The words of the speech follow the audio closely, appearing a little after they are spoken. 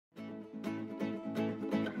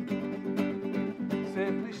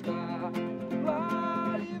sempre estar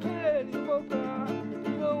lá e ver e voltar.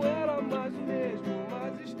 Não era mais o mesmo,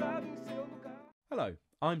 mas estava em seu lugar. Hello,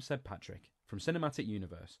 I'm Seb Patrick from Cinematic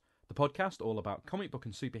Universe, the podcast all about comic book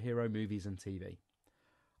and superhero movies and TV.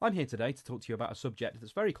 I'm here today to talk to you about a subject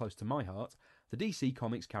that's very close to my heart, the DC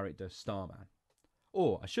Comics character Starman.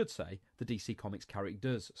 Or, I should say, the DC Comics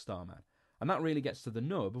characters Starman, and that really gets to the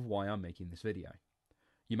nub of why I'm making this video.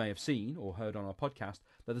 You may have seen or heard on our podcast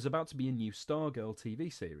that there's about to be a new Stargirl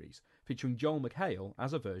TV series featuring Joel McHale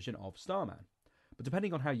as a version of Starman. But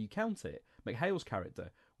depending on how you count it, McHale's character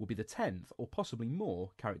will be the 10th or possibly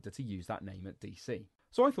more character to use that name at DC.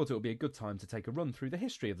 So I thought it would be a good time to take a run through the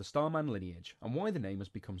history of the Starman lineage and why the name has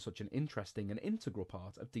become such an interesting and integral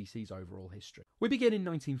part of DC's overall history. We begin in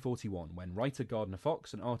 1941 when writer Gardner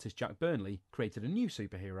Fox and artist Jack Burnley created a new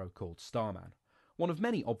superhero called Starman. One of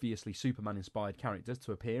many obviously Superman-inspired characters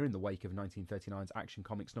to appear in the wake of 1939's Action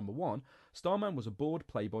Comics #1, Starman was a bored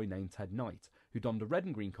playboy named Ted Knight, who donned a red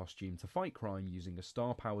and green costume to fight crime using a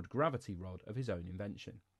star-powered gravity rod of his own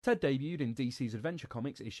invention. Ted debuted in DC's Adventure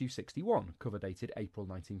Comics issue 61, cover dated April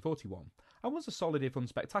 1941, and was a solid if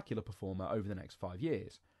unspectacular performer over the next 5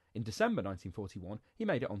 years. In December 1941, he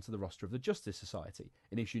made it onto the roster of the Justice Society,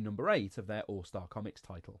 in issue number 8 of their All-Star Comics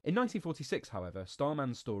title. In 1946, however,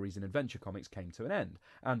 Starman's stories in Adventure Comics came to an end,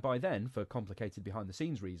 and by then, for complicated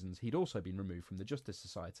behind-the-scenes reasons, he'd also been removed from the Justice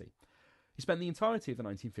Society. He spent the entirety of the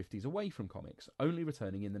 1950s away from comics, only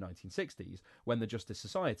returning in the 1960s, when the Justice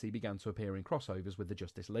Society began to appear in crossovers with the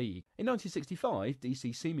Justice League. In 1965,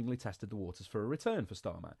 DC seemingly tested the waters for a return for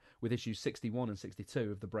Starman, with issues 61 and 62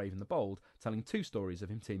 of The Brave and the Bold telling 2 stories of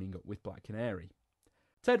him teaming up with Black Canary.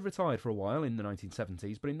 Ted retired for a while in the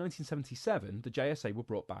 1970s, but in 1977, the JSA were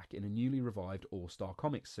brought back in a newly revived All-Star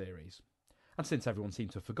Comics series. And since everyone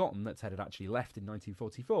seemed to have forgotten that Ted had actually left in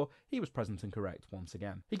 1944, he was present and correct once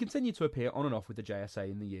again. He continued to appear on and off with the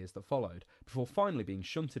JSA in the years that followed, before finally being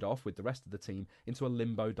shunted off with the rest of the team into a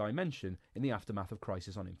limbo dimension in the aftermath of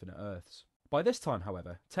Crisis on Infinite Earths. By this time,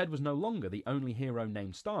 however, Ted was no longer the only hero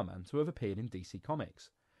named Starman to have appeared in DC Comics.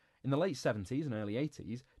 In the late 70s and early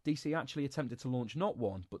 80s, DC actually attempted to launch not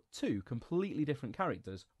one, but 2 completely different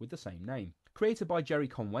characters with the same name. Created by Jerry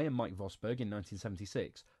Conway and Mike Vosberg in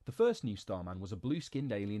 1976, the first new Starman was a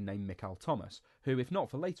blue-skinned alien named Mikhail Thomas, who, if not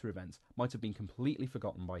for later events, might have been completely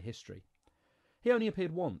forgotten by history. He only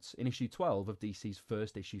appeared once, in issue 12 of DC's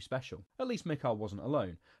first issue special. At least Mikhail wasn't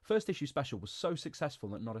alone. First issue special was so successful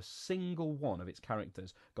that not a single one of its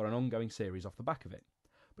characters got an ongoing series off the back of it.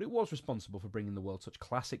 But it was responsible for bringing the world such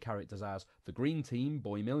classic characters as the Green Team,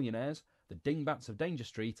 Boy Millionaires, the Dingbats of Danger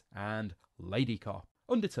Street, and Lady Cop.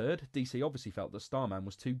 Undeterred, DC obviously felt that Starman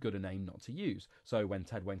was too good a name not to use, so when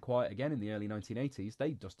Ted went quiet again in the early 1980s,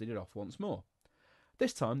 they dusted it off once more.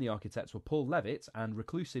 This time the architects were Paul Levitt and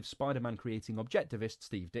reclusive Spider-Man creating objectivist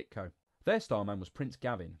Steve Ditko. Their Starman was Prince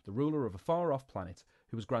Gavin, the ruler of a far-off planet,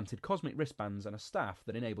 who was granted cosmic wristbands and a staff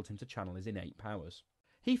that enabled him to channel his innate powers.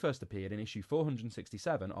 He first appeared in issue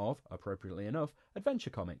 467 of, appropriately enough,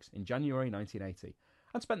 Adventure Comics in January 1980,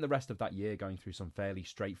 and spent the rest of that year going through some fairly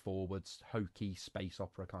straightforward, hokey space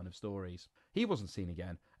opera kind of stories. He wasn't seen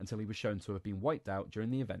again until he was shown to have been wiped out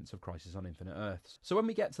during the events of Crisis on Infinite Earths. So when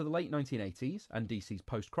we get to the late 1980s and DC's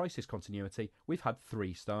post-Crisis continuity, we've had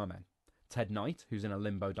 3 Starmen. Ted Knight, who's in a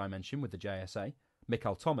limbo dimension with the JSA,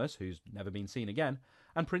 Mikhail Thomas, who's never been seen again,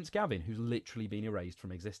 and Prince Gavin, who's literally been erased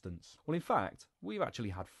from existence. Well, in fact, we've actually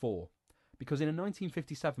had 4. Because in a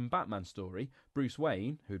 1957 Batman story, Bruce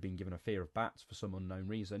Wayne, who had been given a fear of bats for some unknown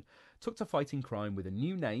reason, took to fighting crime with a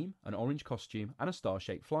new name, an orange costume, and a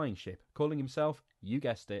star-shaped flying ship, calling himself, you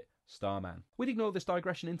guessed it, Starman. We'd ignore this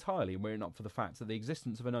digression entirely were it not for the fact that the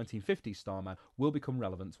existence of a 1950s Starman will become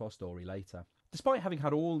relevant to our story later. Despite having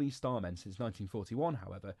had all these Starmen since 1941,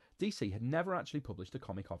 however, DC had never actually published a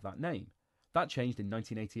comic of that name. That changed in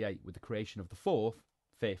 1988 with the creation of the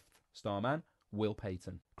 5th Starman, Will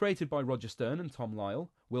Payton. Created by Roger Stern and Tom Lyle,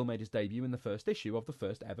 Will made his debut in the first issue of the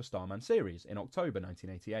first ever Starman series in October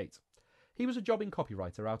 1988. He was a jobbing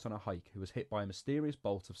copywriter out on a hike who was hit by a mysterious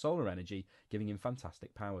bolt of solar energy, giving him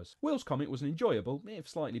fantastic powers. Will's comic was an enjoyable, if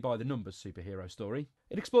slightly by-the-numbers superhero story.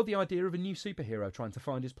 It explored the idea of a new superhero trying to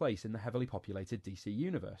find his place in the heavily populated DC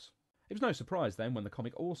universe. It was no surprise then when the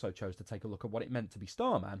comic also chose to take a look at what it meant to be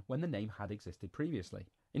Starman when the name had existed previously.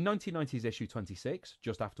 In 1990's issue 26,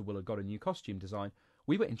 just after Will had got a new costume design,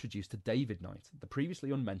 we were introduced to David Knight, the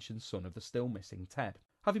previously unmentioned son of the still missing Ted.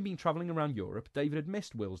 Having been travelling around Europe, David had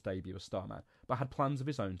missed Will's debut as Starman, but had plans of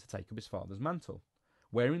his own to take up his father's mantle.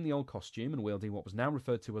 Wearing the old costume and wielding what was now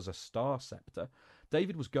referred to as a star sceptre,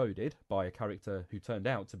 David was goaded, by a character who turned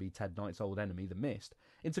out to be Ted Knight's old enemy, the Mist,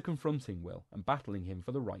 into confronting Will and battling him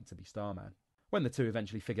for the right to be Starman. When the two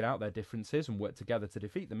eventually figured out their differences and worked together to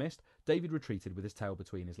defeat the Mist, David retreated with his tail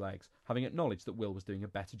between his legs, having acknowledged that Will was doing a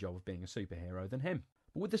better job of being a superhero than him.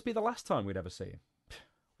 But would this be the last time we'd ever see him?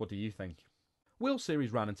 What do you think? Will's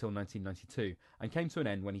series ran until 1992 and came to an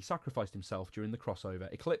end when he sacrificed himself during the crossover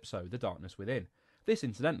Eclipso: The Darkness Within. This,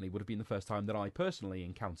 incidentally, would have been the first time that I personally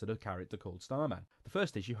encountered a character called Starman. The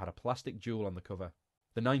first issue had a plastic jewel on the cover.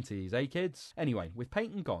 The 90s, eh kids? Anyway, with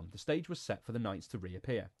Peyton gone, the stage was set for the Knights to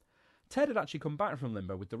reappear. Ted had actually come back from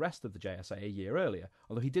limbo with the rest of the JSA a year earlier,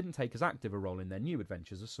 although he didn't take as active a role in their new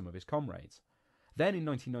adventures as some of his comrades. Then in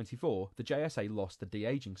 1994, the JSA lost the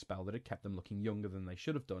de-aging spell that had kept them looking younger than they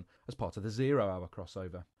should have done as part of the 0 Hour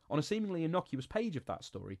crossover. On a seemingly innocuous page of that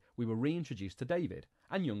story, we were reintroduced to David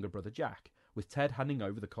and younger brother Jack, with Ted handing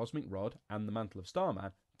over the cosmic rod and the mantle of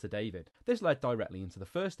Starman to David. This led directly into the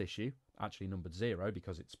first issue, actually numbered 0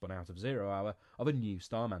 because it spun out of 0 Hour, of a new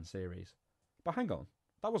Starman series. But hang on,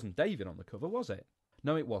 that wasn't David on the cover, was it?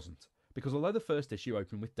 No, it wasn't, because although the first issue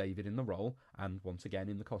opened with David in the role, and once again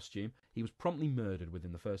in the costume, he was promptly murdered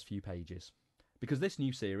within the first few pages. Because this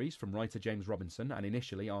new series, from writer James Robinson and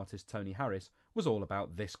initially artist Tony Harris, was all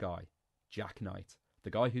about this guy, Jack Knight,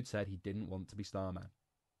 the guy who'd said he didn't want to be Starman.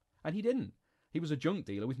 And he didn't. He was a junk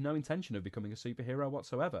dealer with no intention of becoming a superhero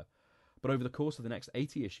whatsoever. But over the course of the next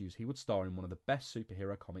 80 issues, he would star in one of the best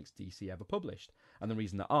superhero comics DC ever published, and the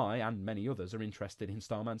reason that I, and many others, are interested in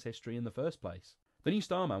Starman's history in the first place. The new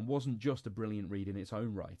Starman wasn't just a brilliant read in its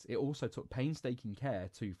own right, it also took painstaking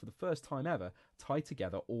care to, for the first time ever, tie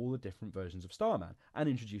together all the different versions of Starman, and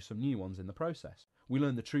introduce some new ones in the process. We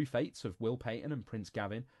learned the true fates of Will Peyton and Prince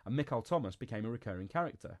Gavin, and McHale Thomas became a recurring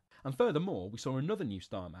character. And furthermore, we saw another new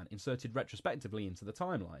Starman inserted retrospectively into the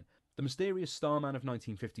timeline. The mysterious Starman of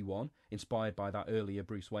 1951, inspired by that earlier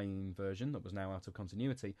Bruce Wayne version that was now out of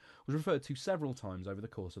continuity, was referred to several times over the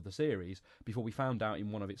course of the series, before we found out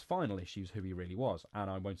in one of its final issues who he really was, and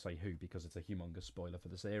I won't say who because it's a humongous spoiler for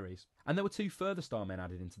the series. And there were 2 further Starmen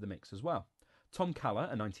added into the mix as well. Tom Kaller,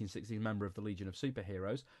 a 1960s member of the Legion of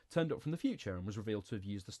Superheroes, turned up from the future and was revealed to have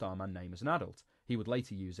used the Starman name as an adult. He would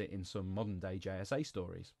later use it in some modern-day JSA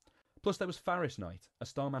stories. Plus there was Faris Knight, a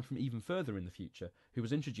Starman from even further in the future, who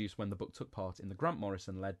was introduced when the book took part in the Grant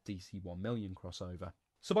Morrison-led DC 1 Million crossover.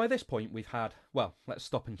 So by this point we've had, well, let's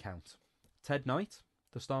stop and count. Ted Knight,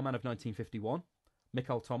 the Starman of 1951,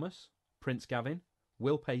 McHale Thomas, Prince Gavin,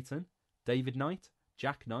 Will Peyton, David Knight,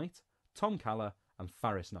 Jack Knight, Tom Kaller, and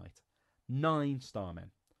Faris Knight. 9 Starmen.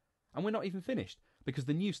 And we're not even finished, because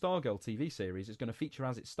the new Stargirl TV series is going to feature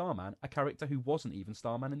as its Starman a character who wasn't even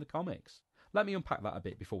Starman in the comics. Let me unpack that a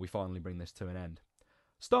bit before we finally bring this to an end.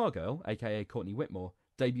 Stargirl, aka Courtney Whitmore,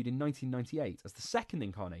 debuted in 1998 as the second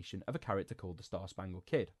incarnation of a character called the Star-Spangled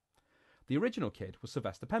Kid. The original Kid was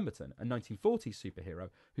Sylvester Pemberton, a 1940s superhero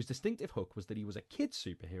whose distinctive hook was that he was a kid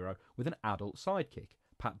superhero with an adult sidekick,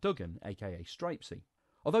 Pat Dugan, aka Stripesy.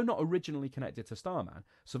 Although not originally connected to Starman,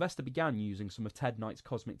 Sylvester began using some of Ted Knight's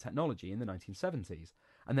cosmic technology in the 1970s,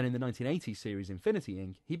 and then in the 1980s series Infinity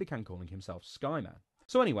Inc., he began calling himself Skyman.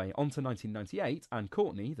 So anyway, on to 1998, and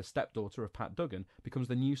Courtney, the stepdaughter of Pat Dugan, becomes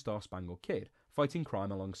the new Star-Spangled Kid, fighting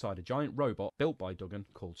crime alongside a giant robot built by Dugan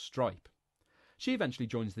called Stripe. She eventually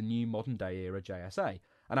joins the new modern-day era JSA,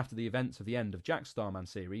 and after the events of the end of Jack's Starman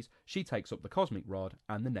series, she takes up the cosmic rod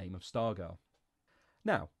and the name of Stargirl.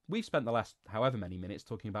 Now, we've spent the last however many minutes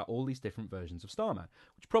talking about all these different versions of Starman,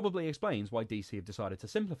 which probably explains why DC have decided to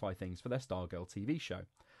simplify things for their Stargirl TV show.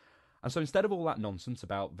 And so instead of all that nonsense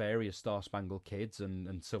about various Star-Spangled Kids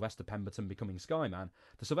and Sylvester Pemberton becoming Skyman,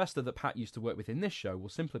 the Sylvester that Pat used to work with in this show will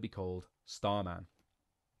simply be called Starman.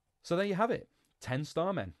 So there you have it, 10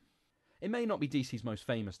 Starmen. It may not be DC's most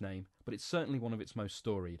famous name, but it's certainly one of its most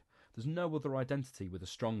storied. There's no other identity with a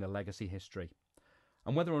stronger legacy history.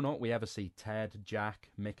 And whether or not we ever see Ted, Jack,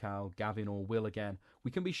 McHale, Gavin or Will again, we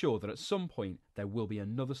can be sure that at some point there will be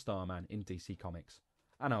another Starman in DC Comics.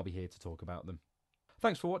 And I'll be here to talk about them.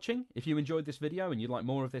 Thanks for watching. If you enjoyed this video and you'd like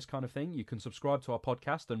more of this kind of thing, you can subscribe to our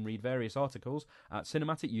podcast and read various articles at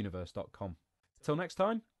cinematicuniverse.com. Till next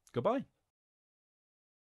time, goodbye.